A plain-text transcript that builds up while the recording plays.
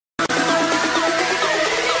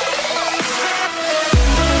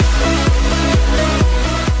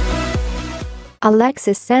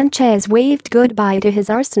Alexis Sanchez waved goodbye to his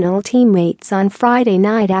Arsenal teammates on Friday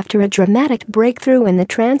night after a dramatic breakthrough in the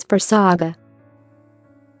transfer saga.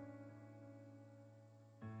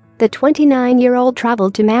 The 29-year-old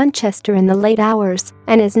travelled to Manchester in the late hours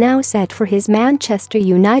and is now set for his Manchester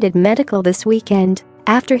United medical this weekend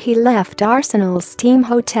after he left Arsenal's team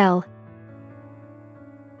hotel.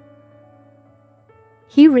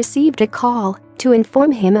 He received a call to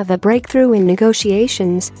inform him of a breakthrough in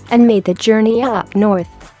negotiations and made the journey up north.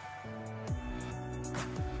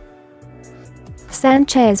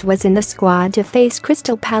 Sanchez was in the squad to face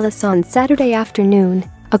Crystal Palace on Saturday afternoon,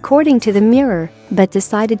 according to the Mirror, but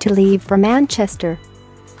decided to leave for Manchester.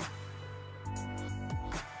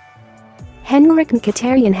 Henrik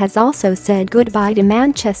Mkhitaryan has also said goodbye to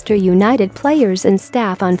Manchester United players and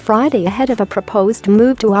staff on Friday ahead of a proposed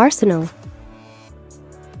move to Arsenal.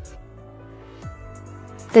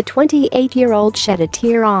 The 28-year-old shed a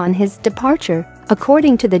tear on his departure,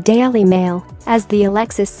 according to the Daily Mail, as the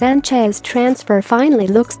Alexis Sanchez transfer finally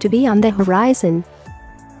looks to be on the horizon.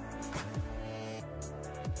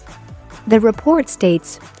 The report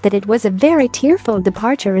states that it was a very tearful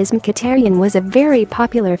departure as Mkhitaryan was a very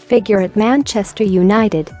popular figure at Manchester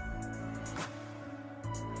United.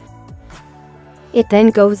 It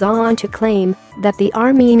then goes on to claim that the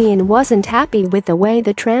Armenian wasn't happy with the way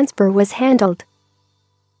the transfer was handled.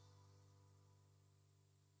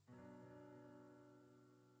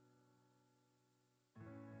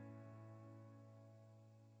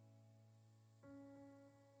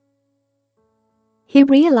 He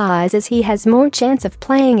realizes he has more chance of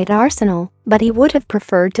playing at Arsenal, but he would have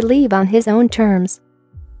preferred to leave on his own terms.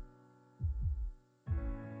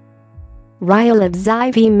 Real of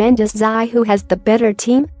Xavi Mendes Xi who has the better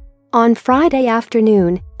team? On Friday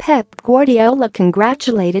afternoon, Pep Guardiola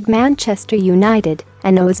congratulated Manchester United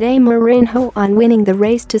and Jose Mourinho on winning the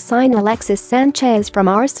race to sign Alexis Sanchez from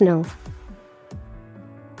Arsenal.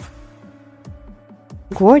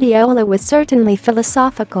 Guardiola was certainly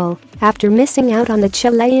philosophical after missing out on the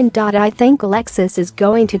Chilean. I think Alexis is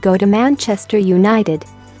going to go to Manchester United.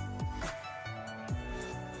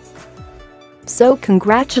 So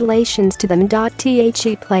congratulations to them.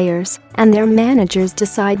 The players and their managers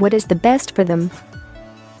decide what is the best for them.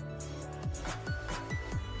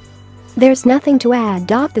 There's nothing to add.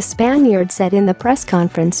 The Spaniard said in the press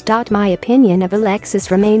conference. My opinion of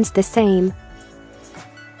Alexis remains the same.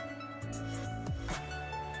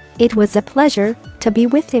 It was a pleasure to be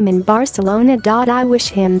with him in Barcelona. I wish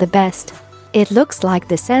him the best. It looks like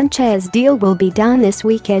the Sanchez deal will be done this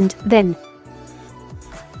weekend then.